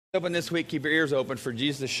Open this week, keep your ears open for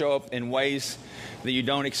Jesus to show up in ways that you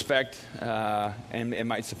don't expect, and it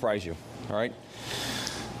might surprise you. All right.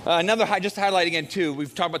 Just to highlight again too.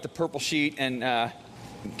 We've talked about the purple sheet, and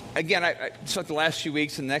again, I spent the last few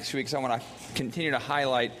weeks and the next few weeks I want to continue to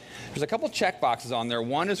highlight. There's a couple check boxes on there.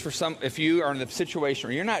 One is for if you are in the situation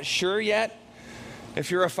where you're not sure yet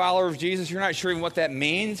if you're a follower of Jesus, you're not sure even what that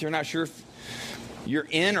means. You're not sure if you're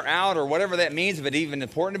in or out or whatever that means. If it's even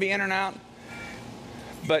important to be in or out.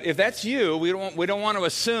 But if that's you, we don't want to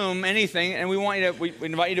assume anything, and we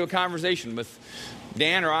invite you to a conversation with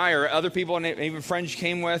Dan or I or other people, and even friends you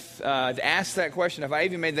came with, to ask that question. Have I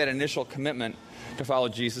even made that initial commitment to follow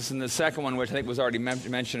Jesus? And the second one, which I think was already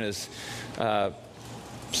mentioned, is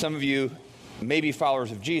some of you may be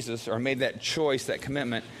followers of Jesus or made that choice, that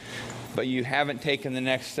commitment, but you haven't taken the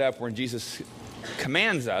next step where Jesus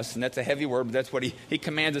commands us, and that's a heavy word, but that's what he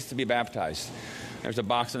commands us to be baptized. There's a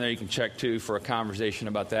box in there you can check, too, for a conversation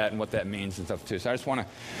about that and what that means and stuff, too. So I just want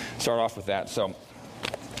to start off with that. So,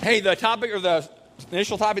 hey, the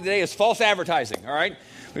initial topic today is false advertising, all right?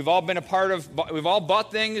 We've all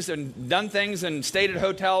bought things and done things and stayed at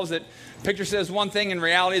hotels that picture says one thing and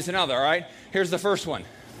reality is another, all right? Here's the first one.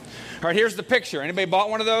 All right, here's the picture. Anybody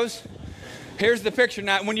bought one of those? Here's the picture.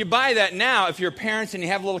 Now, when you buy that now, if you're parents and you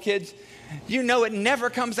have little kids, you know it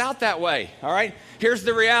never comes out that way, all right? Here's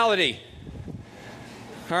the reality.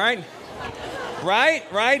 All right?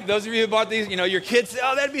 Right? Those of you who bought these, your kids say,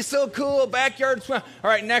 oh, that'd be so cool, backyard swim. All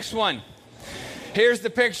right, next one. Here's the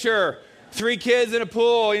picture. 3 kids in a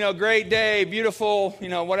pool, great day, beautiful,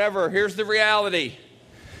 whatever. Here's the reality.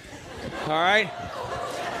 All right?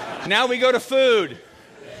 Now we go to food.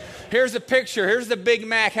 Here's the picture. Here's the Big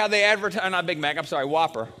Mac, how they advertise, not Big Mac, I'm sorry,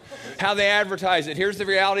 Whopper. How they advertise it. Here's the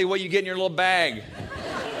reality, what you get in your little bag.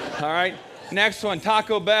 All right? Next one,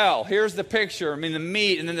 Taco Bell. Here's the picture. The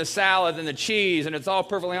meat and then the salad and the cheese, and it's all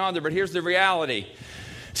perfectly on there, but here's the reality.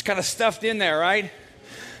 It's kind of stuffed in there, right?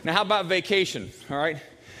 Now, how about vacation, all right?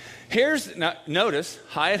 Notice,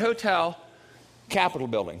 Hyatt Hotel, Capitol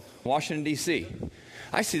Building, Washington, D.C.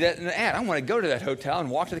 I see that in the ad. I want to go to that hotel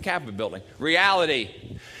and walk to the Capitol Building. Reality.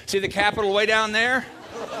 See the Capitol way down there?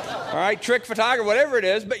 All right, trick photography, whatever it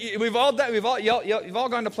is, but you've all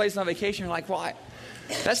gone to places on vacation, you're like, well,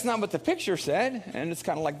 that's not what the picture said. And it's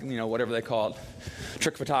kind of like, whatever they call it,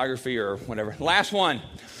 trick photography or whatever. Last one.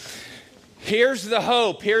 Here's the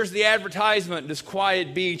hope. Here's the advertisement. This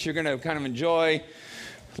quiet beach. You're going to kind of enjoy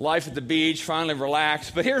life at the beach, finally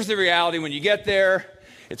relax. But here's the reality. When you get there,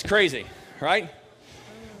 it's crazy, right?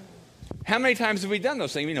 How many times have we done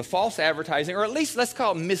those things? False advertising, or at least let's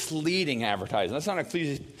call it misleading advertising. Let's not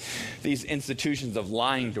accuse these institutions of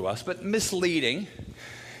lying to us, but misleading.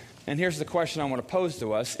 And here's the question I want to pose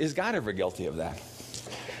to us. Is God ever guilty of that?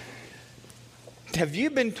 Have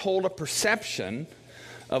you been told a perception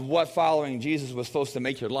of what following Jesus was supposed to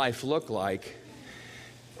make your life look like,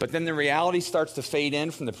 but then the reality starts to fade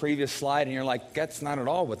in from the previous slide, and you're like, that's not at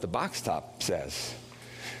all what the box top says.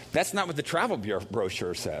 That's not what the travel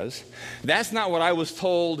brochure says. That's not what I was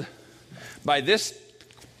told by this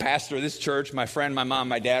pastor, this church, my friend, my mom,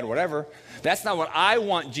 my dad, whatever. That's not what I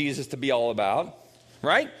want Jesus to be all about,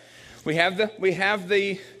 right? We have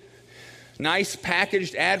the nice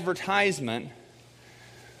packaged advertisement,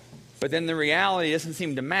 but then the reality doesn't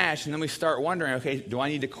seem to match, and then we start wondering, okay, do I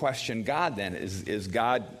need to question God then? Is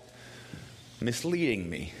God misleading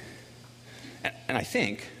me? And I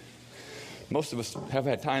think most of us have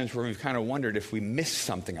had times where we've kind of wondered if we missed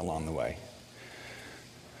something along the way.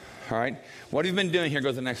 All right? What have you been doing? Here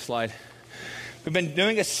goes the next slide. We've been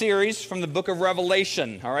doing a series from the book of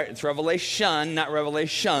Revelation, all right? It's Revelation, not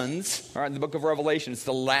Revelations, all right? The book of Revelation. It's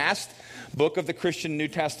the last book of the Christian New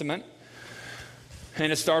Testament.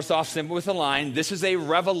 And it starts off simple with a line, this is a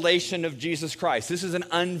revelation of Jesus Christ. This is an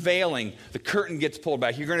unveiling. The curtain gets pulled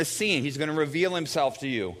back. You're going to see him. He's going to reveal himself to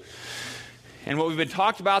you. And what we've been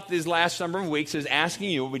talked about these last number of weeks is asking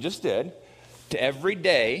you, what we just did, to every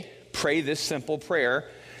day pray this simple prayer,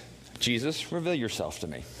 Jesus, reveal yourself to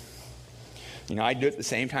me. I do it at the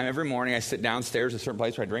same time every morning. I sit downstairs at a certain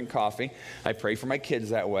place where I drink coffee. I pray for my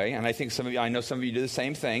kids that way. And I know some of you do the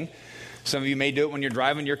same thing. Some of you may do it when you're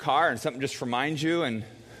driving your car and something just reminds you and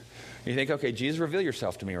you think, okay, Jesus, reveal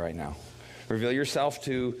yourself to me right now. Reveal yourself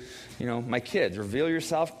to, my kids. Reveal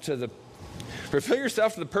yourself to the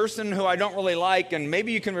person who I don't really like, and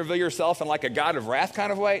maybe you can reveal yourself in like a God of wrath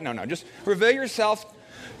kind of way. No, just reveal yourself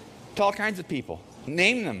to all kinds of people.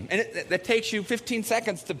 Name them. And that takes you 15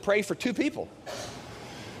 seconds to pray for 2 people.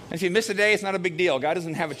 And if you miss a day, it's not a big deal. God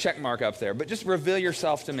doesn't have a check mark up there. But just reveal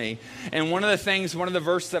yourself to me. And one of the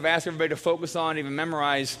verses I've asked everybody to focus on, even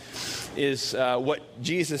memorize, is what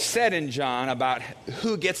Jesus said in John about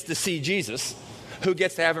who gets to see Jesus, who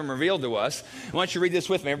gets to have him revealed to us. I want you to read this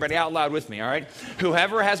with me. Everybody out loud with me, all right?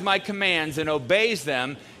 Whoever has my commands and obeys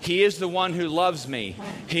them, he is the one who loves me.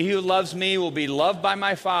 He who loves me will be loved by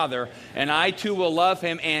my Father, and I too will love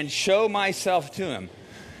him and show myself to him.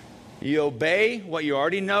 You obey what you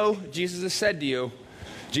already know Jesus has said to you.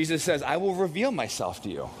 Jesus says, I will reveal myself to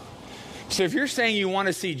you. So if you're saying you want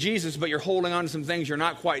to see Jesus, but you're holding on to some things you're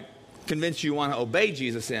not quite convinced you want to obey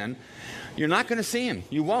Jesus in, you're not going to see him.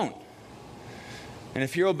 You won't. And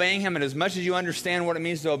if you're obeying him, and as much as you understand what it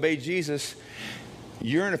means to obey Jesus,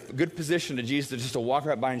 you're in a good position to Jesus just to walk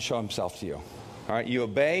right by and show himself to you. All right, you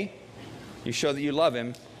obey, you show that you love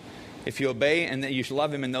him. If you obey and that you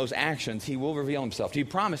love him in those actions, he will reveal himself. He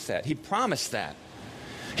promised that. He promised that.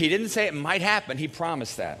 He didn't say it might happen. He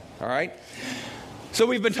promised that. All right? So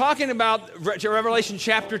we've been talking about Revelation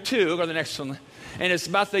chapter 2. Go to the next one. And it's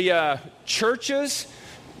about the churches.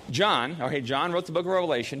 John wrote the book of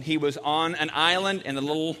Revelation. He was on an island in a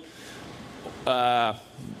little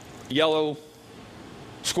yellow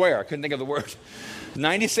square. I couldn't think of the word.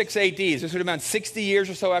 96 AD. This would have been 60 years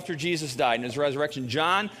or so after Jesus died in his resurrection.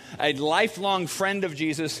 John, a lifelong friend of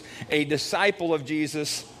Jesus, a disciple of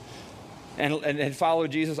Jesus, and had followed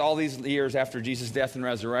Jesus all these years after Jesus' death and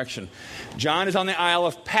resurrection. John is on the Isle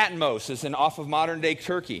of Patmos. It's off of modern-day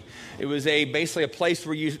Turkey. It was basically a place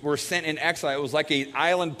where you were sent in exile. It was like an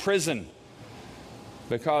island prison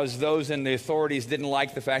because those in the authorities didn't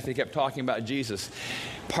like the fact they kept talking about Jesus.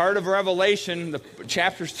 Part of Revelation, the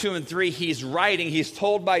chapters 2 and 3, he's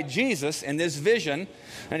told by Jesus in this vision,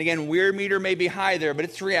 and again, weird meter may be high there, but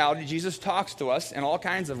it's reality. Jesus talks to us in all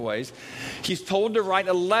kinds of ways. He's told to write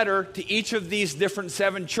a letter to each of these different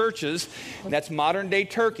 7 churches, and that's modern-day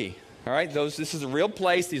Turkey. All right, this is a real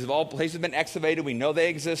place. These have all places been excavated. We know they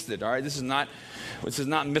existed. All right, this is not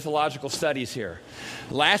mythological studies here.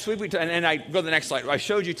 Last week, and I go to the next slide. I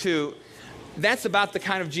showed you too. That's about the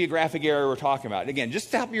kind of geographic area we're talking about. Again,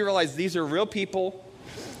 just to help you realize these are real people,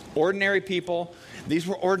 ordinary people. These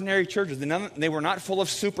were ordinary churches. They were not full of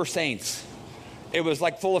super saints. It was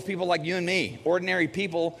like full of people like you and me, ordinary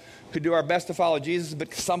people who do our best to follow Jesus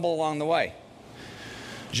but stumble along the way.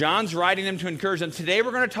 John's writing them to encourage them. Today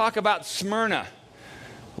we're going to talk about Smyrna.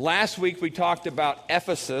 Last week we talked about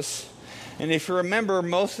Ephesus. And if you remember,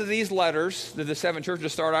 most of these letters to the 7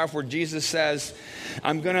 churches start off where Jesus says,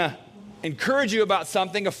 I'm going to encourage you about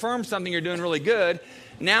something, affirm something you're doing really good.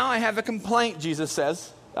 Now I have a complaint, Jesus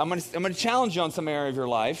says. I'm going to challenge you on some area of your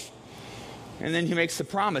life. And then he makes the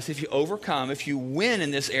promise, if you overcome, if you win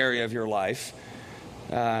in this area of your life,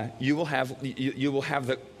 you will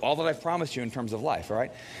have all that I've promised you in terms of life, all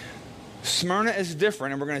right? Smyrna is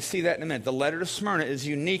different, and we're going to see that in a minute. The letter to Smyrna is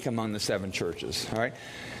unique among the 7 churches, all right?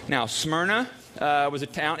 Now, Smyrna was a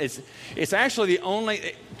town. It's actually the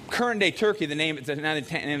only current-day Turkey. The name of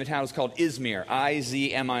the town is called Izmir,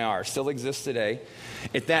 I-Z-M-I-R. Still exists today.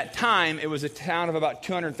 At that time, it was a town of about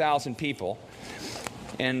 200,000 people.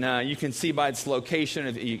 And you can see by its location,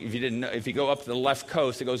 if you didn't know, if you go up to the left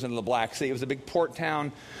coast, it goes into the Black Sea. It was a big port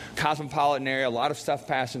town, cosmopolitan area, a lot of stuff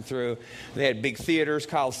passing through. They had big theaters,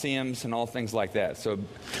 coliseums, and all things like that. So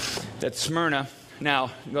that's Smyrna.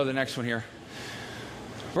 Now, go to the next one here.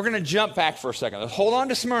 We're going to jump back for a second. Hold on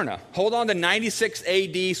to Smyrna. Hold on to 96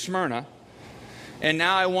 AD Smyrna. And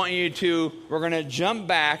now we're going to jump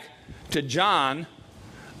back to John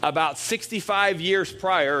about 65 years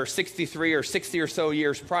prior, or 63 or 60 or so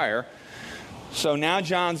years prior. So now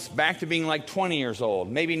John's back to being like 20 years old,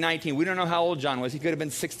 maybe 19. We don't know how old John was. He could have been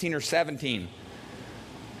 16 or 17.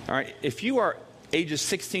 All right, if you are ages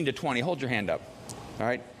 16 to 20, hold your hand up. All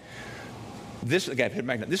right. This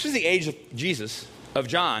was the age of Jesus, of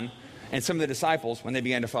John, and some of the disciples when they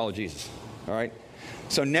began to follow Jesus. All right.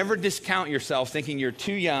 So never discount yourself thinking you're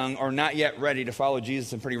too young or not yet ready to follow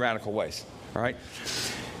Jesus in pretty radical ways. All right.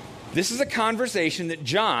 This is a conversation that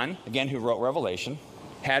John, again, who wrote Revelation,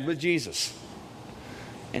 had with Jesus.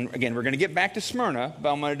 And again, we're going to get back to Smyrna,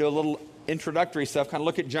 but I'm going to do a little introductory stuff, kind of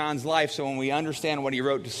look at John's life, so when we understand what he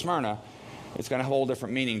wrote to Smyrna, it's going to have a whole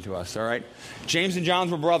different meaning to us, all right? James and John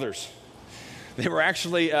were brothers. They were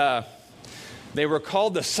actually, they were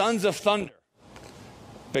called the Sons of Thunder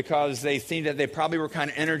because they think that they probably were kind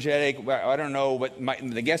of energetic. I don't know what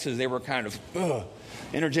the guess is. They were kind of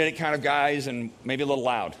energetic kind of guys and maybe a little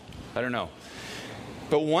loud. I don't know.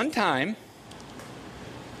 But one time,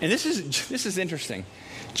 and this is interesting,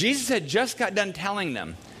 Jesus had just got done telling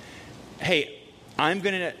them, hey,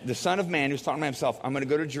 the Son of Man, who's talking about himself, I'm going to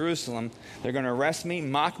go to Jerusalem. They're going to arrest me,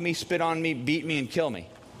 mock me, spit on me, beat me, and kill me.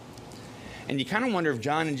 And you kind of wonder if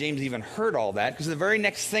John and James even heard all that, because the very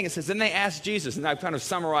next thing it says, then they asked Jesus, and I've kind of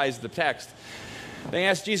summarized the text. They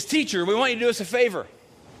asked Jesus, teacher, we want you to do us a favor. All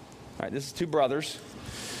right, this is two brothers.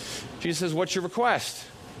 Jesus says, what's your request?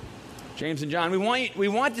 James and John, we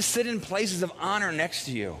want to sit in places of honor next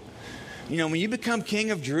to you. You know, when you become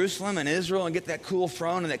king of Jerusalem and Israel and get that cool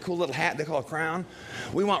throne and that cool little hat they call a crown,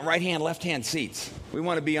 we want right-hand, left-hand seats. We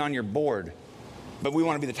want to be on your board, but we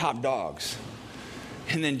want to be the top dogs.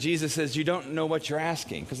 And then Jesus says, you don't know what you're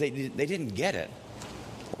asking, because they didn't get it.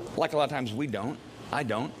 Like a lot of times we don't. I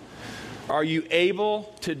don't. Are you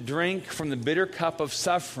able to drink from the bitter cup of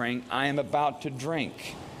suffering I am about to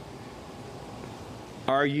drink?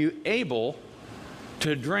 Are you able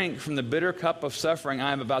to drink from the bitter cup of suffering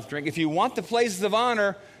I am about to drink? If you want the places of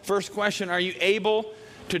honor, first question, are you able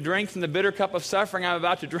to drink from the bitter cup of suffering I'm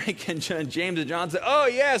about to drink? And James and John said, oh,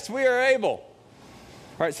 yes, we are able.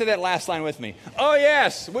 All right, say that last line with me. Oh,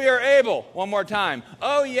 yes, we are able. One more time.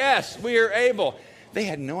 Oh, yes, we are able. They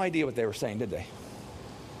had no idea what they were saying, did they?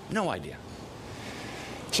 No idea.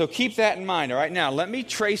 So keep that in mind, all right? Now, let me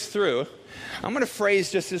trace through. I'm going to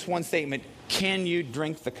phrase just this one statement. Can you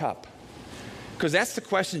drink the cup? Because that's the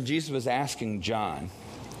question Jesus was asking John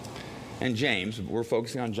and James. We're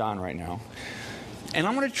focusing on John right now. And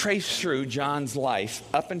I'm going to trace through John's life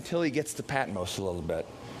up until he gets to Patmos a little bit.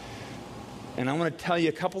 And I'm going to tell you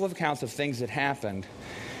a couple of accounts of things that happened.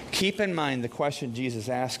 Keep in mind the question Jesus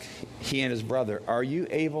asked he and his brother, are you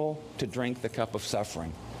able to drink the cup of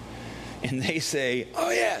suffering? And they say, oh,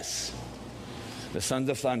 yes. The sons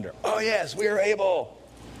of thunder, oh, yes, we are able.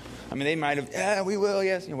 I mean, they might have, yeah, we will,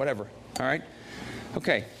 yes, you know, whatever. All right?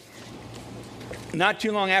 Okay. Not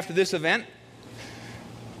too long after this event,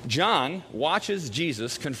 John watches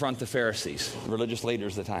Jesus confront the Pharisees, religious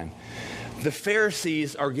leaders at the time. The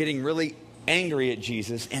Pharisees are getting really angry at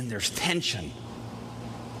Jesus, and there's tension.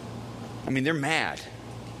 I mean, they're mad.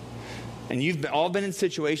 And you've all been in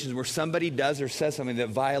situations where somebody does or says something that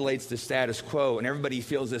violates the status quo, and everybody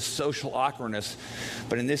feels this social awkwardness.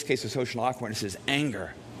 But in this case, the social awkwardness is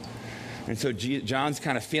anger. And so John's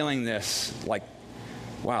kind of feeling this, like,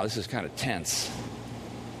 wow, this is kind of tense.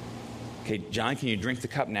 Okay, John, can you drink the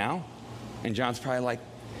cup now? And John's probably like,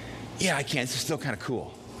 yeah, I can. This is still kind of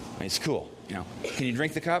cool. I mean, it's cool, you know. Can you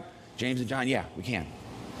drink the cup? James and John, yeah, we can.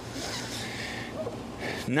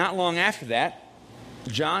 Not long after that,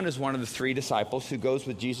 John is one of the three disciples who goes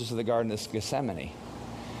with Jesus to the Garden of Gethsemane.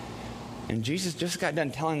 And Jesus just got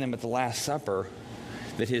done telling them at the Last Supper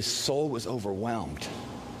that his soul was overwhelmed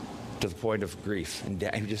to the point of grief. And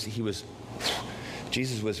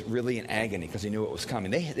Jesus was really in agony because he knew what was coming.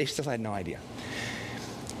 They still had no idea.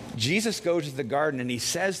 Jesus goes to the garden and he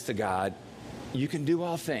says to God, you can do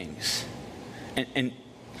all things. And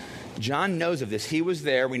John knows of this. He was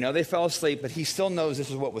there. We know they fell asleep, but he still knows this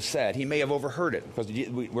is what was said. He may have overheard it because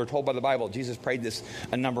we're told by the Bible Jesus prayed this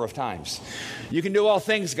a number of times. You can do all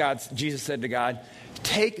things, Jesus said to God.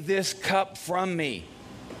 Take this cup from me.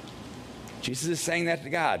 Jesus is saying that to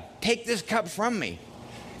God. Take this cup from me.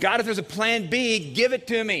 God, if there's a plan B, give it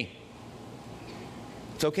to me.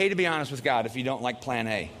 It's okay to be honest with God if you don't like plan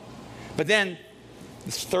A. But then,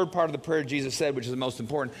 this third part of the prayer Jesus said, which is the most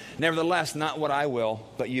important, nevertheless, not what I will,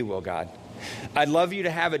 but you will, God. I'd love you to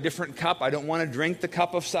have a different cup. I don't want to drink the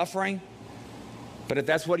cup of suffering. But if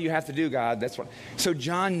that's what you have to do, God, that's what. So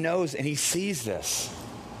John knows, and he sees this.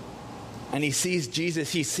 And he sees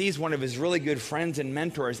Jesus. He sees one of his really good friends and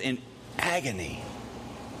mentors in agony.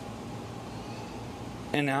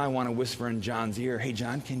 And now I want to whisper in John's ear, hey,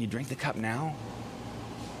 John, can you drink the cup now?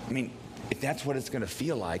 I mean, if that's what it's going to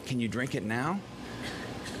feel like, can you drink it now?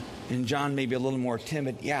 And John may be a little more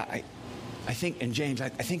timid. Yeah, I think, and James, I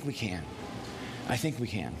think we can. I think we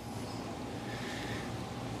can.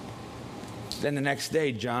 Then the next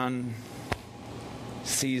day, John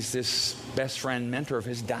sees this best friend, mentor of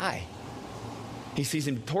his die. He sees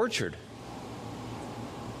him tortured.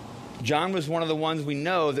 John was one of the ones we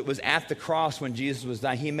know that was at the cross when Jesus was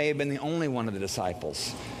dying. He may have been the only one of the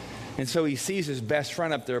disciples. And so he sees his best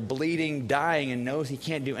friend up there bleeding, dying, and knows he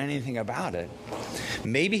can't do anything about it.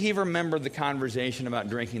 Maybe he remembered the conversation about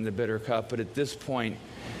drinking the bitter cup, but at this point,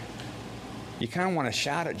 you kind of want to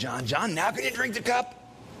shout at John, John, now can you drink the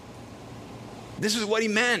cup? This is what he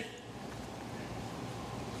meant.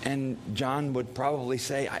 And John would probably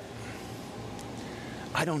say,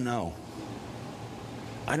 I don't know.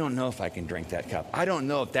 I don't know if I can drink that cup. I don't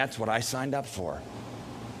know if that's what I signed up for.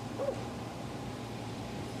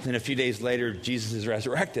 Then a few days later, Jesus is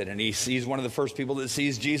resurrected, and he's one of the first people that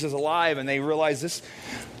sees Jesus alive, and they realize this,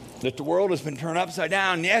 That the world has been turned upside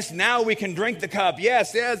down. Yes, now we can drink the cup.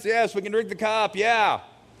 Yes, we can drink the cup. Yeah.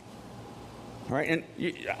 All right, and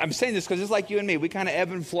I'm saying this because it's like you and me. We kind of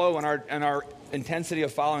ebb and flow in our intensity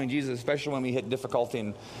of following Jesus, especially when we hit difficulty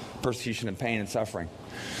and persecution and pain and suffering.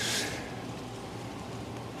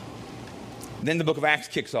 Then the book of Acts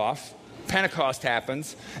kicks off. Pentecost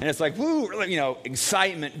happens, and it's like, woo,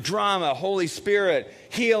 excitement, drama, Holy Spirit,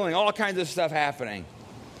 healing, all kinds of stuff happening.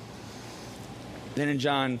 Then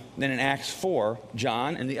in Acts 4,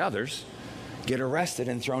 John and the others get arrested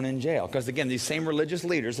and thrown in jail. Because again, these same religious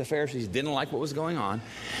leaders, the Pharisees, didn't like what was going on.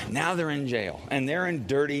 Now they're in jail. And they're in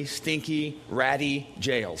dirty, stinky, ratty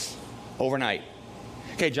jails overnight.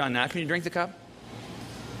 Okay, John, now can you drink the cup?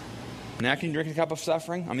 Now can you drink the cup of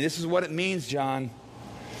suffering? I mean, this is what it means, John.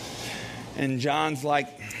 And John's like,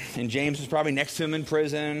 and James is probably next to him in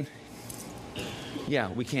prison.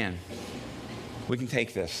 Yeah, we can. We can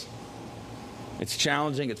take this. It's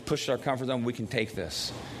challenging. It's pushed our comfort zone. We can take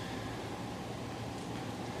this.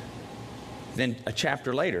 Then a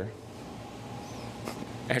chapter later,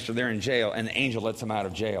 after they're in jail, and the angel lets them out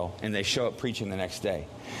of jail, and they show up preaching the next day.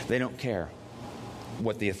 They don't care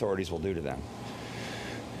what the authorities will do to them.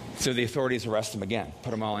 So the authorities arrest them again,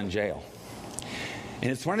 put them all in jail. And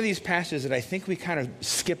it's one of these passages that I think we kind of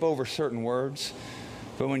skip over certain words.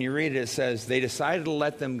 But when you read it, it says, they decided to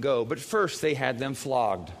let them go. But first, they had them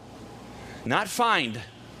flogged. Not fined.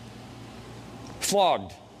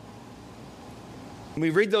 Flogged. We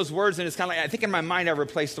read those words, and it's kind of like, I think in my mind I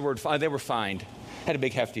replaced the word they were fined. Had a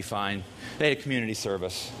big hefty fine. They had a community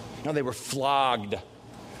service. No, they were flogged.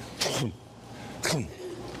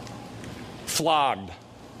 Flogged.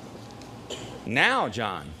 Now,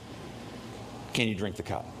 John, can you drink the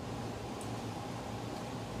cup?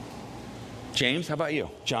 James, how about you?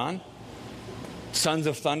 John, sons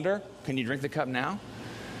of thunder, can you drink the cup now?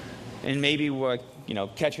 And maybe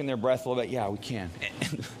catching their breath a little bit. Yeah, we can.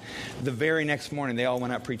 And the very next morning, they all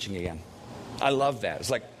went out preaching again. I love that. It's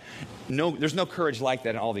like, there's no courage like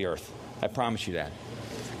that in all the earth. I promise you that.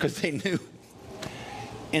 Because they knew.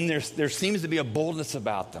 And there seems to be a boldness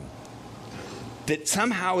about them that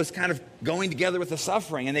somehow is kind of going together with the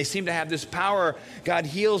suffering. And they seem to have this power. God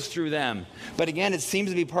heals through them. But again, it seems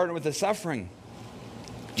to be partnered with the suffering.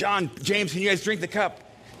 John, James, can you guys drink the cup?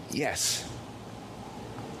 Yes.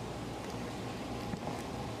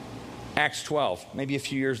 Acts 12, maybe a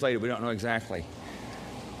few years later, we don't know exactly.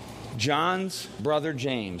 John's brother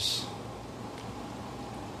James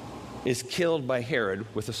is killed by Herod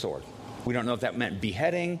with a sword. We don't know if that meant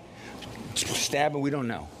beheading, stabbing, we don't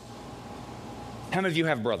know. How many of you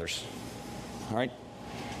have brothers? All right?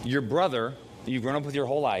 Your brother that you've grown up with your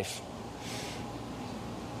whole life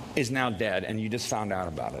is now dead, and you just found out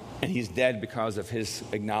about it. And he's dead because of his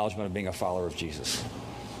acknowledgement of being a follower of Jesus.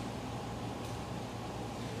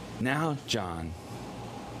 Now, John,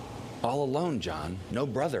 all alone, John, no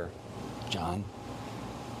brother, John,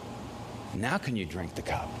 now can you drink the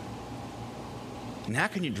cup? Now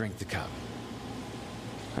can you drink the cup?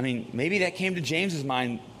 I mean, maybe that came to James's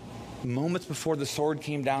mind moments before the sword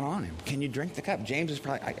came down on him. Can you drink the cup? James is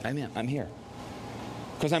probably, I'm here.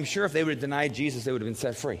 Because I'm sure if they would have denied Jesus, they would have been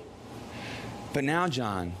set free. But now,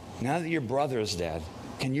 John, now that your brother is dead,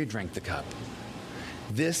 can you drink the cup?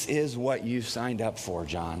 This is what you've signed up for,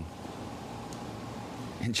 John.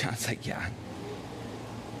 And John's like, yeah,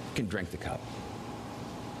 I can drink the cup.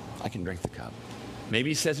 I can drink the cup. Maybe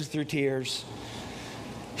he says it through tears.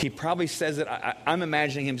 He probably says it, I'm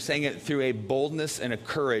imagining him saying it through a boldness and a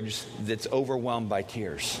courage that's overwhelmed by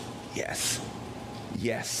tears. Yes.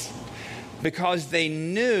 Yes. Because they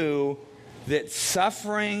knew that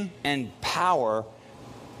suffering and power,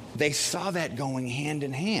 they saw that going hand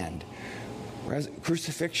in hand.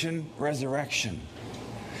 Crucifixion, resurrection,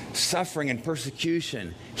 suffering and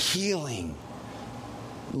persecution, healing.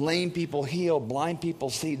 Lame people heal, blind people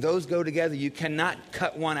see. Those go together. You cannot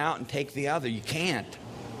cut one out and take the other. You can't.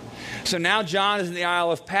 So now John is in the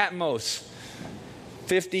Isle of Patmos,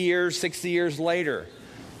 50 years, 60 years later.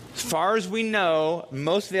 As far as we know,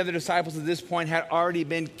 most of the other disciples at this point had already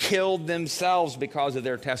been killed themselves because of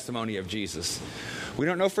their testimony of Jesus. We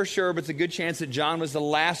don't know for sure, but it's a good chance that John was the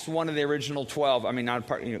last one of the original 12. I mean, not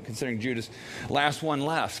part, considering Judas, last one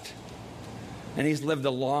left. And he's lived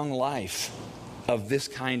a long life of this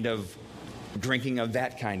kind of drinking of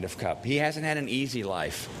that kind of cup. He hasn't had an easy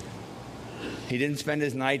life. He didn't spend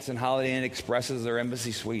his nights in Holiday Inn Expresses or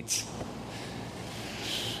Embassy Suites.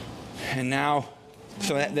 And now,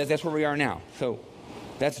 so that's where we are now. So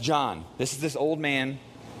that's John. This is this old man,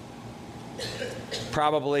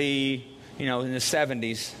 probably, in the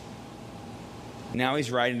 70s. Now he's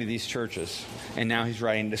writing to these churches. And now he's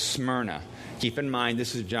writing to Smyrna. Keep in mind,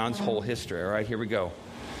 this is John's whole history. All right, here we go.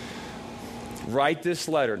 Write this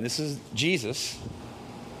letter. And this is Jesus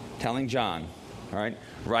telling John, all right,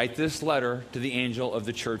 write this letter to the angel of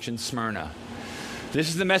the church in Smyrna. This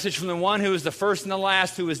is the message from the one who is the first and the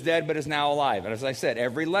last, who is dead but is now alive. And as I said,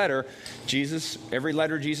 every letter Jesus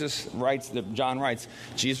writes, that John writes,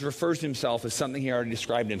 Jesus refers to himself as something he already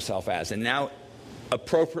described himself as. And now,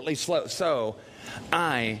 appropriately so,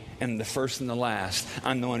 I am the first and the last.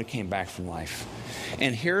 I'm the one who came back from life.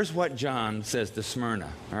 And here's what John says to Smyrna,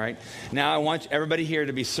 all right? Now I want everybody here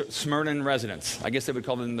to be Smyrna residents. I guess they would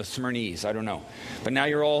call them the Smyrnese, I don't know. But now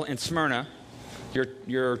you're all in Smyrna.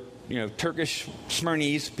 You're Turkish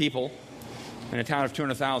Smyrnese people in a town of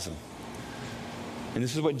 200,000. And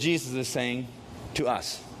this is what Jesus is saying to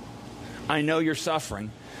us. I know you're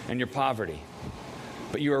suffering and your poverty,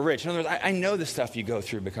 but you are rich. In other words, I know the stuff you go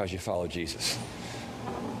through because you follow Jesus.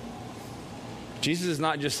 Jesus is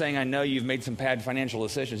not just saying, I know you've made some bad financial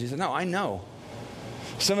decisions. He said, no, I know.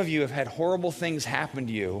 Some of you have had horrible things happen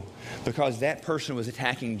to you because that person was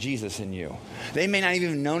attacking Jesus in you. They may not even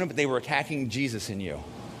have known it, but they were attacking Jesus in you.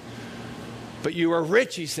 But you are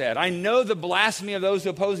rich, he said. I know the blasphemy of those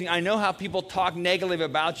opposing. I know how people talk negatively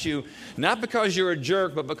about you, not because you're a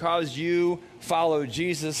jerk, but because you follow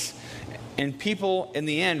Jesus. And people, in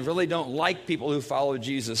the end, really don't like people who follow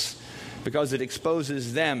Jesus because it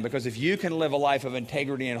exposes them. Because if you can live a life of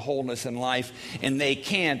integrity and wholeness in life, and they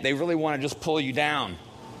can't, they really want to just pull you down.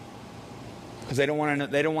 Because they don't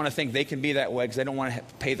want to think they can be that way, because they don't want to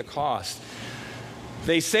pay the cost.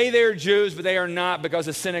 They say they're Jews, but they are not, because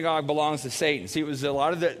the synagogue belongs to Satan. See, it was a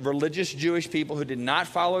lot of the religious Jewish people who did not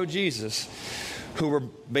follow Jesus who were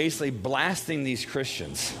basically blasting these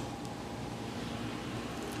Christians.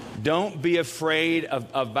 Don't be afraid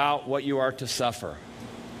about what you are to suffer.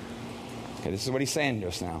 Okay, this is what he's saying to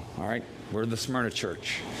us now, all right? We're the Smyrna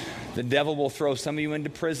church. The devil will throw some of you into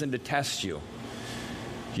prison to test you.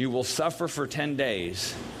 You will suffer for 10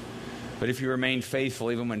 days, but if you remain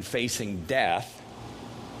faithful, even when facing death,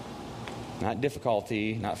 not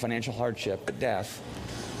difficulty, not financial hardship, but death,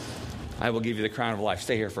 I will give you the crown of life.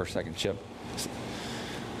 Stay here for a second, Chip.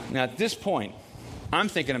 Now, at this point, I'm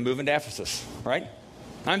thinking of moving to Ephesus, right?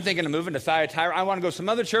 I'm thinking of moving to Thyatira. I want to go to some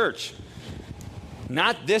other church.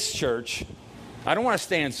 Not this church. I don't want to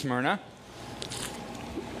stay in Smyrna.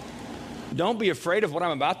 Don't be afraid of what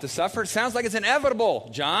I'm about to suffer. It sounds like it's inevitable,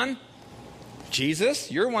 John. Jesus,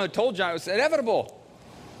 you're the one who told John it was inevitable.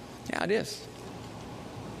 Yeah, it is.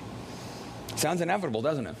 Sounds inevitable,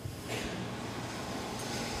 doesn't it?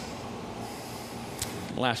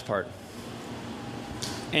 Last part.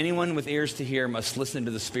 Anyone with ears to hear must listen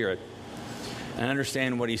to the Spirit and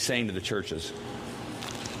understand what he's saying to the churches.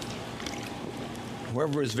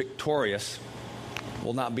 Whoever is victorious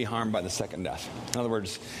will not be harmed by the second death. In other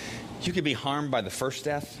words, you could be harmed by the first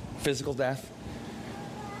death, physical death,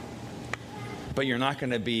 but you're not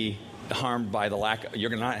going to be harmed by you're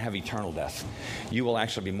going to not have eternal death. You will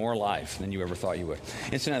actually be more alive than you ever thought you would.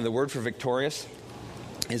 Incidentally, the word for victorious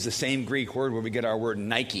is the same Greek word where we get our word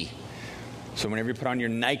Nike. So whenever you put on your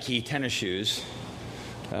Nike tennis shoes,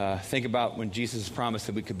 think about when Jesus promised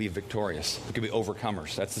that we could be victorious. We could be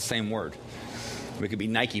overcomers. That's the same word. We could be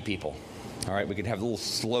Nike people. All right, we could have a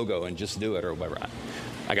little logo and just do it or whatever.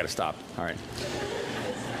 I got to stop. All right.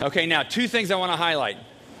 Okay, now 2 things I want to highlight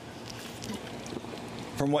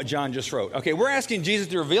from what John just wrote. Okay, we're asking Jesus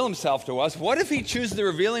to reveal himself to us. What if he chooses to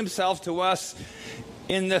reveal himself to us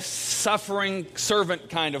in the suffering servant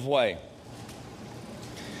kind of way?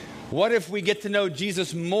 What if we get to know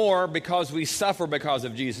Jesus more because we suffer because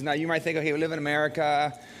of Jesus? Now, you might think, okay, we live in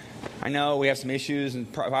America. I know we have some issues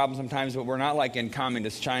and problems sometimes, but we're not like in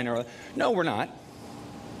communist China. No, we're not.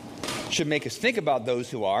 Should make us think about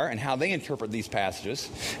those who are and how they interpret these passages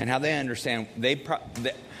and how they understand,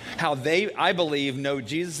 I believe, know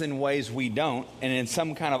Jesus in ways we don't, and in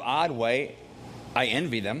some kind of odd way, I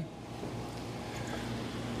envy them.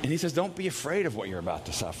 And he says, don't be afraid of what you're about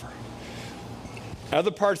to suffer.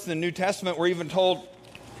 Other parts of the New Testament, we're even told,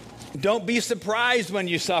 don't be surprised when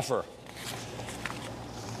you suffer.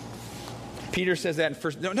 Peter says that in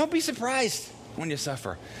first. Don't be surprised when you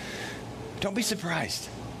suffer. Don't be surprised.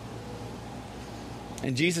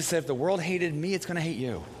 And Jesus said, if the world hated me, it's going to hate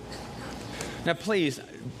you. Now, please,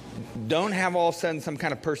 don't have all of a sudden some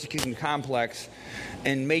kind of persecution complex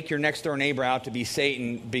and make your next door neighbor out to be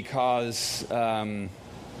Satan because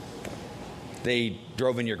they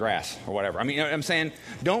drove in your grass or whatever. I mean, you know what I'm saying?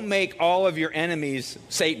 Don't make all of your enemies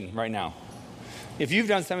Satan right now. If you've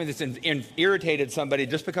done something that's irritated somebody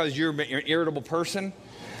just because you're an irritable person,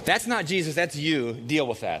 that's not Jesus, that's you. Deal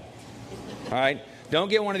with that. All right? Don't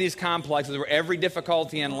get one of these complexes where every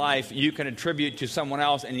difficulty in life you can attribute to someone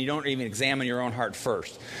else and you don't even examine your own heart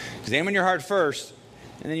first. Examine your heart first,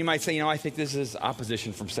 and then you might say, I think this is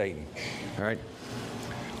opposition from Satan. All right?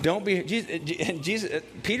 Don't be,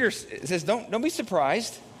 Peter says, don't be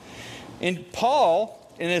surprised. And Paul,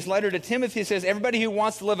 in his letter to Timothy, says, everybody who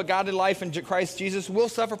wants to live a godly life in Christ Jesus will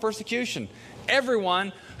suffer persecution.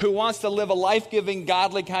 Everyone who wants to live a life-giving,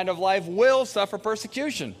 godly kind of life will suffer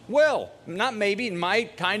persecution. Will. Not maybe,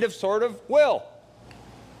 might, kind of, sort of, will.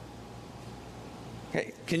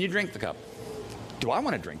 Okay, can you drink the cup? Do I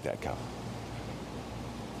want to drink that cup?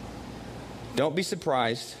 Don't be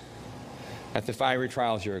surprised at the fiery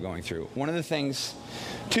trials you're going through.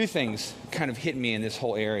 Two things kind of hit me in this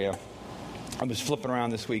whole area. I was flipping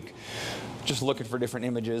around this week just looking for different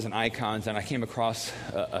images and icons, and I came across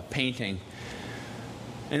a painting.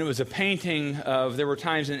 And it was a painting of, there were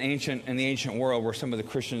times in the ancient world where some of the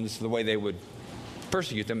Christians, the way they would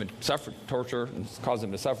persecute them and suffer, torture, and cause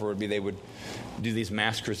them to suffer would be they would do these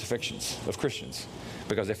mass crucifixions of Christians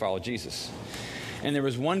because they followed Jesus. And there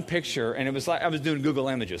was one picture, and it was like, I was doing Google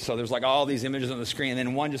Images, so there's like all these images on the screen, and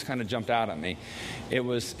then one just kind of jumped out at me. It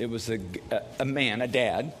was a man, a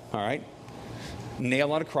dad, all right,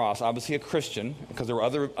 nailed on a cross, obviously a Christian, because there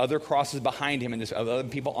were other crosses behind him and there's other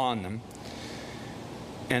people on them.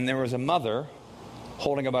 And there was a mother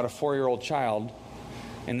holding about a 4-year-old child,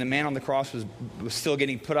 and the man on the cross was still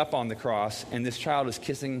getting put up on the cross, and this child was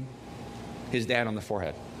kissing his dad on the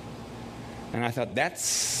forehead. And I thought,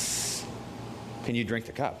 can you drink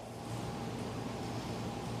the cup?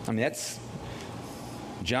 I mean,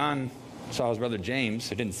 John saw his brother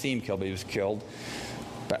James. It didn't see him killed, but he was killed.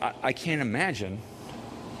 But I can't imagine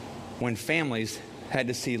when families had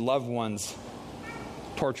to see loved ones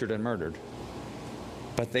tortured and murdered.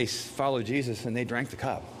 But they followed Jesus and they drank the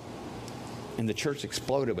cup. And the church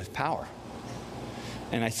exploded with power.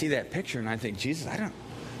 And I see that picture and I think, Jesus, I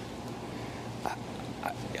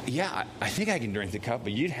think I can drink the cup,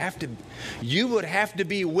 but you would have to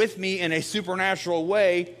be with me in a supernatural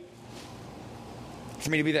way for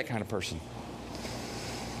me to be that kind of person.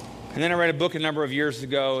 And then I read a book a number of years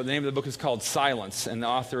ago. The name of the book is called Silence, and the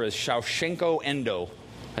author is Shevchenko Endo.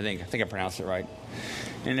 I think I pronounced it right.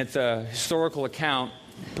 And it's a historical account,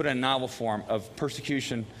 put in novel form, of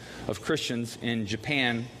persecution of Christians in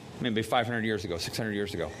Japan, maybe 500 years ago, 600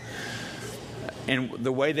 years ago. And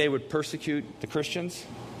the way they would persecute the Christians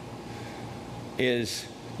is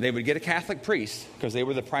they would get a Catholic priest, because they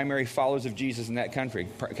were the primary followers of Jesus in that country.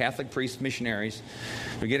 Catholic priests, missionaries.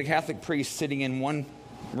 Would get a Catholic priest sitting in one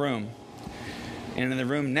room, and in the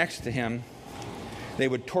room next to him, they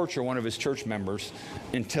would torture one of his church members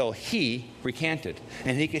until he recanted.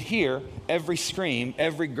 And he could hear every scream,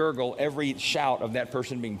 every gurgle, every shout of that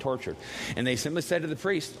person being tortured. And they simply said to the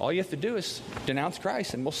priest, all you have to do is denounce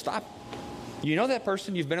Christ and we'll stop. You know that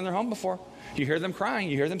person. You've been in their home before. You hear them crying.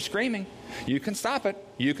 You hear them screaming. You can stop it.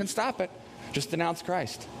 You can stop it. Just denounce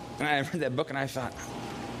Christ. And I read that book and I thought,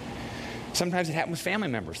 sometimes it happened with family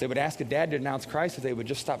members. They would ask a dad to denounce Christ if they would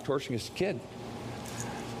just stop torturing his kid.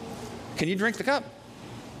 Can you drink the cup?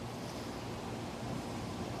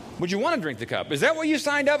 Would you want to drink the cup? Is that what you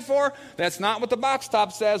signed up for? That's not what the box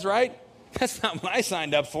top says, right? That's not what I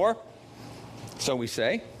signed up for. So we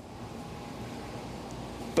say.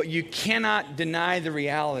 But you cannot deny the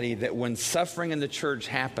reality that when suffering in the church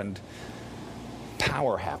happened,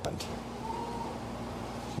 power happened.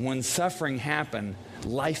 When suffering happened,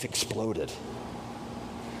 life exploded.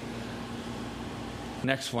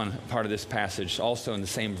 Next one, part of this passage, also in the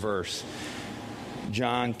same verse,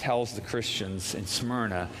 John tells the Christians in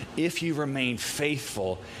Smyrna, if you remain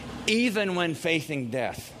faithful, even when facing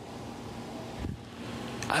death,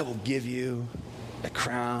 I will give you a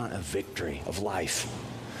crown of victory, of life.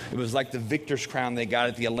 It was like the victor's crown they got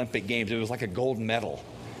at the Olympic Games. It was like a gold medal.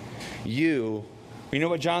 You know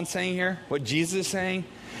what John's saying here? What Jesus is saying?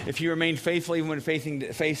 If you remain faithful even when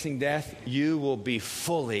facing death, you will be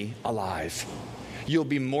fully alive. You'll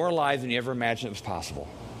be more alive than you ever imagined it was possible.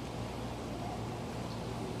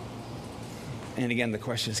 And again, the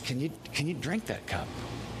question is, can you drink that cup?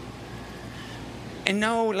 And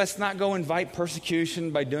no, let's not go invite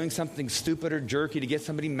persecution by doing something stupid or jerky to get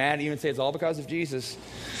somebody mad at you and say it's all because of Jesus.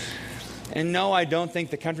 And no, I don't think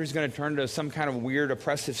the country's going to turn to some kind of weird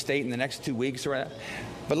oppressive state in the next 2 weeks or whatever.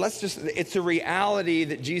 But it's a reality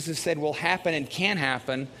that Jesus said will happen and can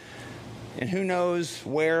happen. And who knows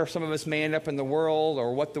where some of us may end up in the world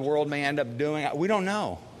or what the world may end up doing. We don't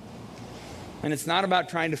know. And it's not about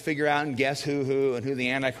trying to figure out and guess who and who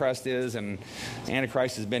the Antichrist is. And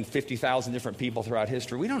Antichrist has been 50,000 different people throughout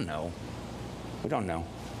history. We don't know. We don't know.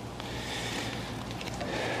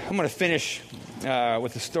 I'm going to finish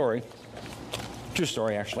with a story, true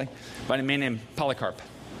story actually, by a man named Polycarp.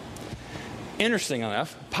 Interesting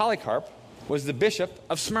enough, Polycarp was the bishop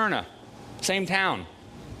of Smyrna, same town.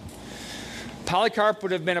 Polycarp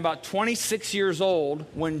would have been about 26 years old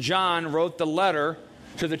when John wrote the letter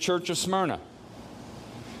to the church of Smyrna.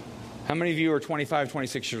 How many of you are 25,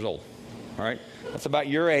 26 years old? All right, that's about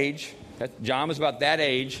your age. John was about that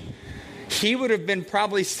age. He would have been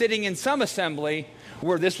probably sitting in some assembly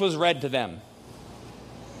where this was read to them.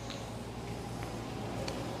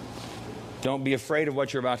 Don't be afraid of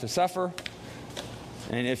what you're about to suffer.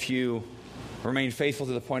 And if you remain faithful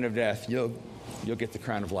to the point of death, you'll get the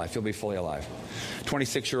crown of life. You'll be fully alive.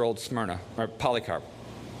 26-year-old Smyrna, or Polycarp.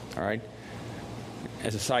 All right?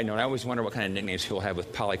 As a side note, I always wonder what kind of nicknames people have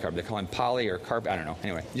with Polycarp. They call him Poly or Carp. I don't know.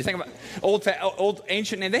 Anyway, you think about old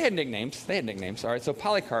ancient names. They had nicknames. All right, so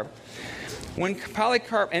Polycarp. When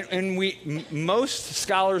Polycarp, most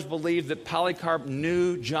scholars believe that Polycarp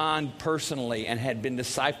knew John personally and had been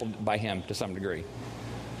discipled by him to some degree.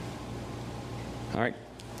 All right.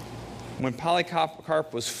 When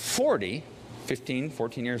Polycarp was 14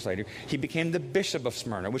 years later, he became the bishop of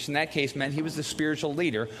Smyrna, which in that case meant he was the spiritual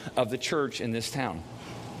leader of the church in this town.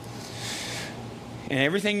 And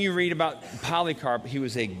everything you read about Polycarp, he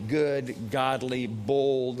was a good, godly,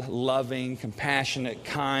 bold, loving, compassionate,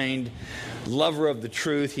 kind, lover of the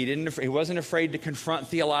truth. He wasn't afraid to confront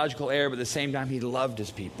theological error, but at the same time, he loved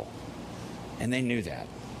his people. And they knew that.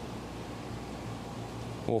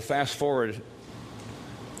 Well, fast forward.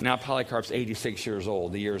 Now Polycarp's 86 years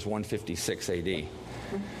old. The year is 156 AD.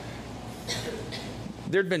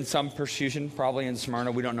 There'd been some persecution probably in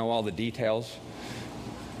Smyrna. We don't know all the details.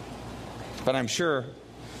 But I'm sure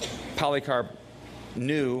Polycarp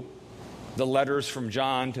knew the letters from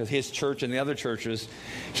John to his church and the other churches.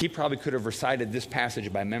 He probably could have recited this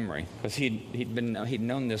passage by memory because he'd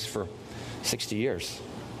known this for 60 years.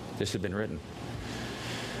 This had been written.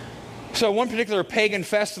 So one particular pagan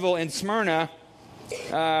festival in Smyrna,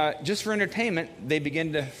 just for entertainment, they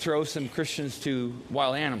begin to throw some Christians to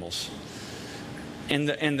wild animals.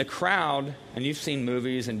 And the crowd, and you've seen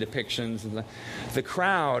movies and depictions, and the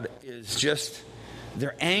crowd is just,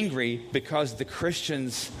 they're angry because the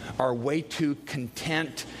Christians are way too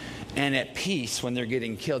content and at peace when they're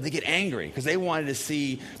getting killed. They get angry because they wanted to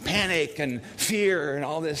see panic and fear and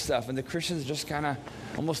all this stuff. And the Christians just kind of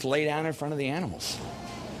almost lay down in front of the animals.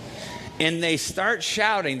 And they start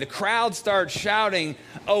shouting, the crowd starts shouting,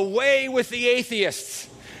 "Away with the atheists!"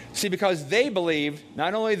 See, because they believed,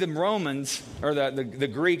 not only the Romans, or the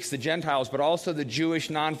Greeks, the Gentiles, but also the Jewish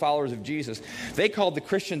non-followers of Jesus, they called the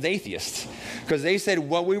Christians atheists. Because they said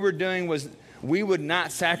what we were doing was we would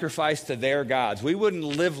not sacrifice to their gods. We wouldn't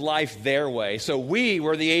live life their way. So we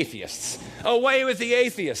were the atheists. Away with the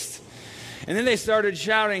atheists! And then they started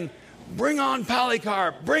shouting, "Bring on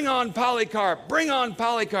Polycarp! Bring on Polycarp! Bring on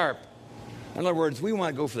Polycarp!" In other words, we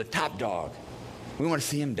want to go for the top dog. We want to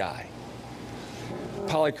see him die.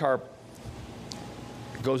 Polycarp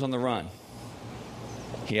goes on the run.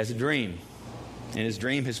 He has a dream. In his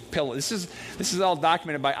dream, his pillow. This is all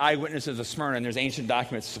documented by eyewitnesses of Smyrna, and there's ancient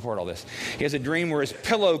documents to support all this. He has a dream where his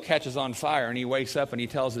pillow catches on fire, and he wakes up and he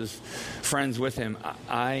tells his friends with him,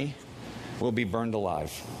 "I will be burned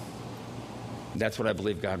alive." That's what I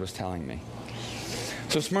believe God was telling me.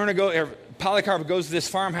 So Polycarp goes to this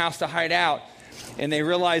farmhouse to hide out, and they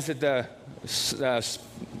realize that the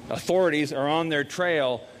authorities are on their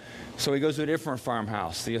trail, so he goes to a different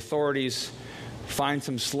farmhouse. The authorities find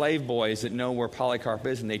some slave boys that know where Polycarp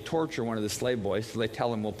is, and they torture one of the slave boys, so they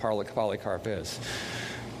tell him where Polycarp is.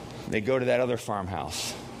 They go to that other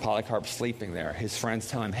farmhouse. Polycarp's sleeping there. His friends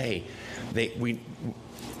tell him, "Hey,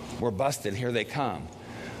 we're busted. Here they come.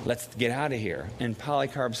 Let's get out of here." And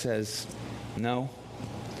Polycarp says, "No,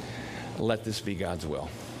 let this be God's will."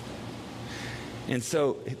 And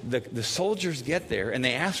so the soldiers get there, and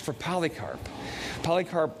they ask for Polycarp.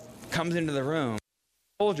 Polycarp comes into the room.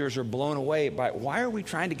 The soldiers are blown away by, why are we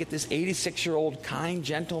trying to get this 86-year-old kind,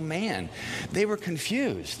 gentle man? They were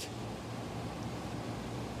confused.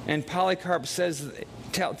 And Polycarp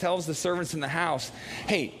tells the servants in the house,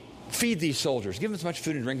 "Hey, feed these soldiers. Give them as much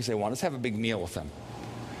food and drink as they want. Let's have a big meal with them."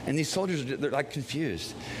 And these soldiers, they're like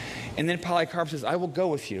confused. And then Polycarp says, "I will go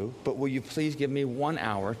with you, but will you please give me 1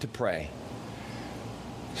 hour to pray?"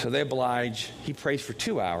 So they oblige. He prays for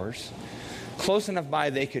 2 hours. Close enough by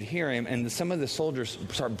they could hear him, and some of the soldiers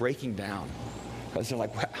start breaking down because they're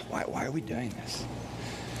like, why are we doing this?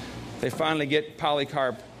 They finally get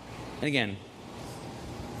Polycarp. And again,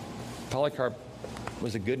 Polycarp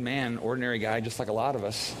was a good man, ordinary guy, just like a lot of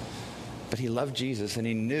us. But he loved Jesus, and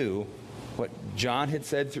he knew what John had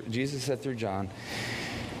said, Jesus said through John.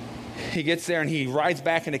 he gets there and he rides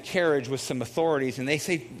back in a carriage with some authorities, and they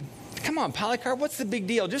say, come on, Polycarp, what's the big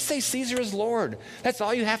deal? Just say Caesar is Lord. That's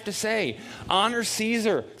all you have to say. Honor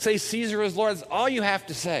Caesar. Say Caesar is Lord. That's all you have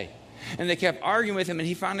to say. And they kept arguing with him, and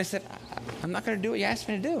he finally said, I'm not going to do what you asked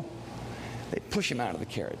me to do. They push him out of the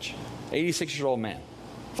carriage. 86-year-old man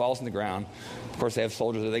falls on the ground. Of course, they have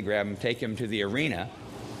soldiers there. They grab him, take him to the arena.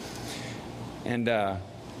 And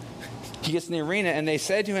he gets in the arena, and they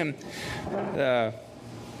said to him,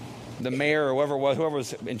 the mayor or whoever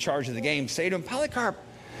was in charge of the game, say to him, Polycarp,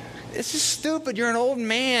 this is stupid. You're an old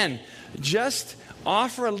man. Just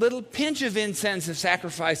offer a little pinch of incense and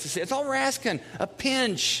sacrifice to sin. That's all we're asking. A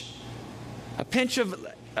pinch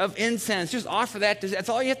of incense. Just offer that. That's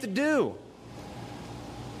all you have to do.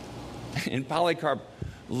 And Polycarp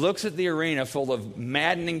looks at the arena full of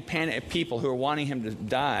maddening panic people who are wanting him to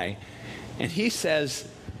die, and he says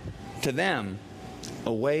to them,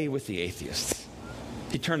 away with the atheists.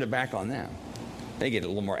 He turned it back on them. They get a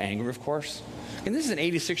little more angry, of course. And this is an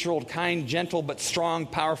 86-year-old, kind, gentle, but strong,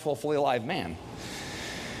 powerful, fully alive man.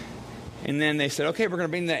 And then they said, okay, we're going to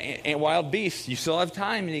bring the wild beasts. You still have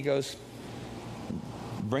time. And he goes,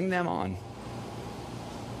 bring them on.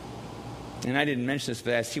 And I didn't mention this,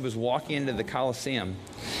 but as he was walking into the Colosseum,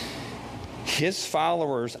 his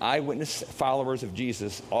followers, eyewitness followers of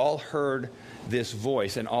Jesus, all heard this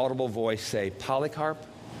voice, an audible voice say, Polycarp,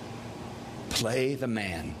 play the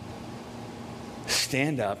man.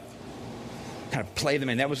 Stand up. Kind of play the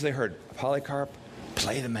man. That was what they heard. Polycarp,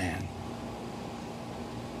 play the man.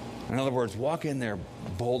 In other words, walk in there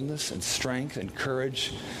boldness and strength and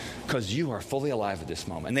courage because you are fully alive at this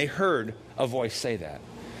moment. And they heard a voice say that.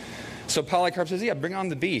 So Polycarp says, yeah, bring on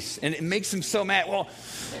the beast. And it makes them so mad. Well,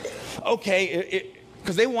 okay,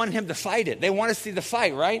 because they wanted him to fight it. They want to see the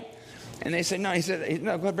fight, right? And they said, no. He said,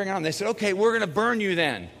 no, go ahead, bring it on. They said, okay, we're going to burn you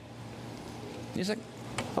then. He's like,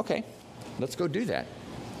 okay, let's go do that.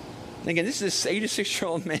 And again, this is this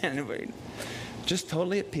 86-year-old man, just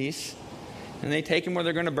totally at peace. And they take him where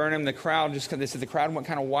they're going to burn him. The crowd, they said the crowd went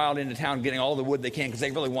kind of wild into town, getting all the wood they can because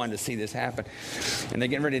they really wanted to see this happen. And they're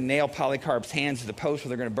getting ready to nail Polycarp's hands to the post where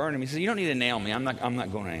they're going to burn him. He says, you don't need to nail me. I'm not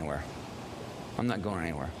going anywhere. I'm not going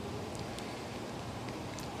anywhere.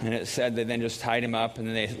 And it said they then just tied him up and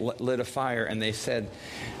then they lit a fire, and they said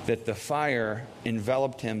that the fire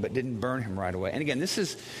enveloped him but didn't burn him right away. And again, this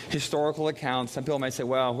is historical accounts. Some people might say,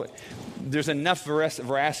 well, there's enough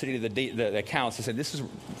veracity to the accounts to say this is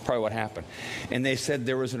probably what happened. And they said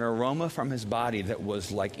there was an aroma from his body that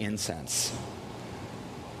was like incense.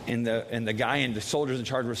 And the guy and the soldiers in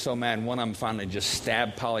charge were so mad, and one of them finally just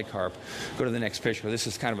stabbed Polycarp. Go to the next picture. This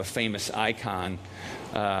is kind of a famous icon.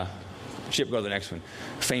 Chip, go to the next one.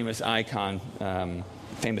 Famous icon,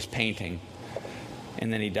 famous painting.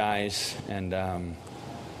 And then he dies, and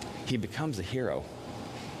he becomes a hero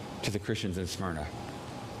to the Christians in Smyrna.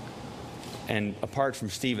 And apart from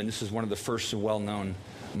Stephen, this is one of the first well-known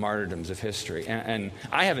martyrdoms of history. And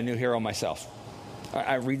I have a new hero myself.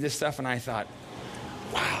 I read this stuff, and I thought,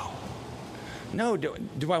 wow. No,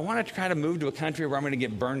 do I want to try to move to a country where I'm going to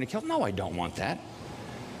get burned and killed? No, I don't want that.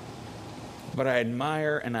 But I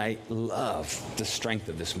admire and I love the strength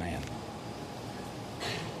of this man.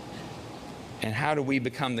 And how do we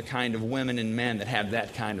become the kind of women and men that have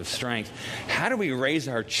that kind of strength? How do we raise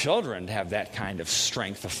our children to have that kind of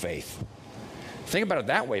strength of faith? Think about it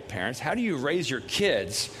that way, parents. How do you raise your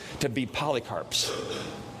kids to be Polycarps?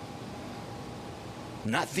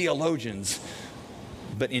 Not theologians,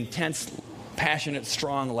 but intense, passionate,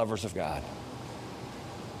 strong lovers of God.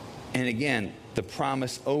 And again, the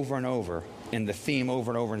promise over and over, and the theme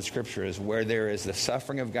over and over in Scripture is where there is the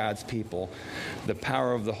suffering of God's people, the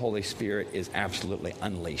power of the Holy Spirit is absolutely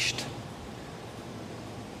unleashed.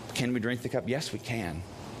 Can we drink the cup? Yes, we can.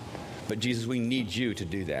 But Jesus, we need you to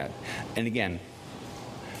do that. And again,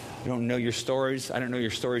 I don't know your stories. I don't know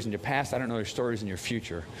your stories in your past. I don't know your stories in your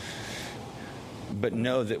future. But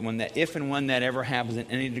know that if and when that ever happens in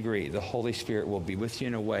any degree, the Holy Spirit will be with you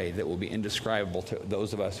in a way that will be indescribable to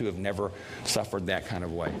those of us who have never suffered that kind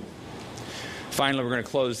of way. Finally, we're going to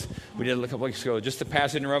close. We did a couple weeks ago, just the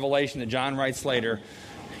passage in Revelation that John writes later,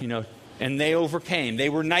 and they overcame. They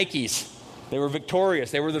were Nikes. They were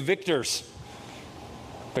victorious. They were the victors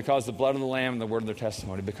because the blood of the Lamb and the word of their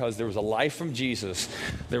testimony, because there was a life from Jesus.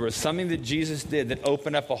 There was something that Jesus did that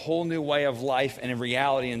opened up a whole new way of life and a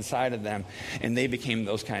reality inside of them, and they became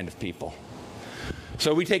those kind of people.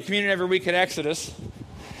 So we take communion every week at Exodus,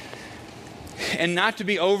 and not to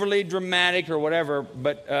be overly dramatic or whatever,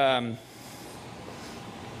 but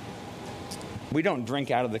we don't drink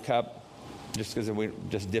out of the cup just because we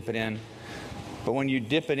just dip it in. But when you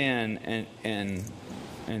dip it in and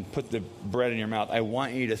and put the bread in your mouth, I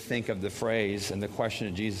want you to think of the phrase and the question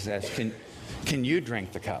that Jesus asked, can you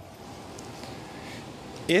drink the cup?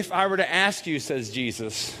 If I were to ask you, says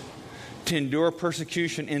Jesus, to endure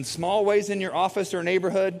persecution in small ways in your office or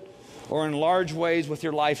neighborhood, or in large ways with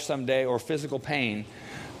your life someday, or physical pain,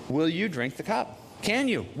 will you drink the cup? Can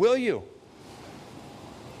you? Will you?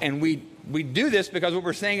 And we do this because what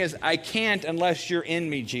we're saying is, I can't unless you're in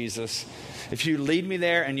me, Jesus. If you lead me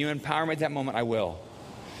there and you empower me at that moment, I will.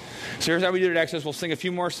 So here's how we do it at Exodus. We'll sing a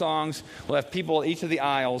few more songs. We'll have people at each of the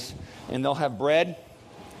aisles, and they'll have bread,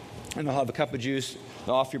 and they'll have a cup of juice.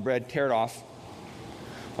 They'll offer you bread, tear it off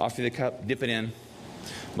you the cup, dip it in.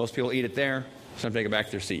 Most people eat it there. Some take it back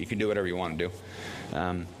to their seat. You can do whatever you want to do.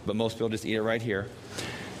 But most people just eat it right here.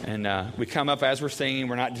 And we come up as we're singing.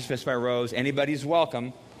 We're not dismissed by rows. Anybody's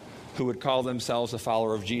welcome who would call themselves a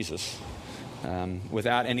follower of Jesus,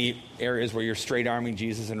 without any areas where you're straight-arming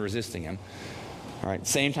Jesus and resisting him. All right,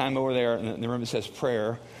 same time over there in the room that says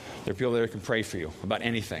prayer, there are people there who can pray for you about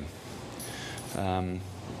anything.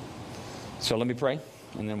 So let me pray,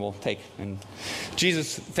 and then we'll take. And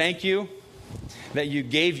Jesus, thank you that you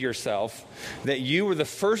gave yourself, that you were the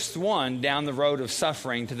first one down the road of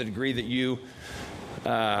suffering to the degree that you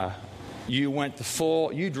went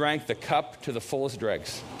you drank the cup to the fullest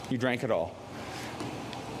dregs. You drank it all.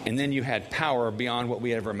 And then you had power beyond what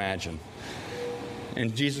we ever imagined.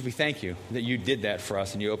 And Jesus, we thank you that you did that for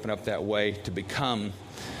us and you opened up that way to become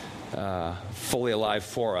fully alive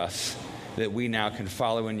for us, that we now can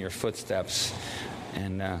follow in your footsteps.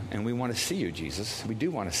 And we want to see you, Jesus. We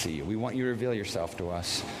do want to see you. We want you to reveal yourself to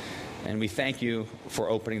us. And we thank you for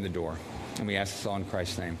opening the door. And we ask this all in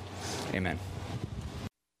Christ's name. Amen.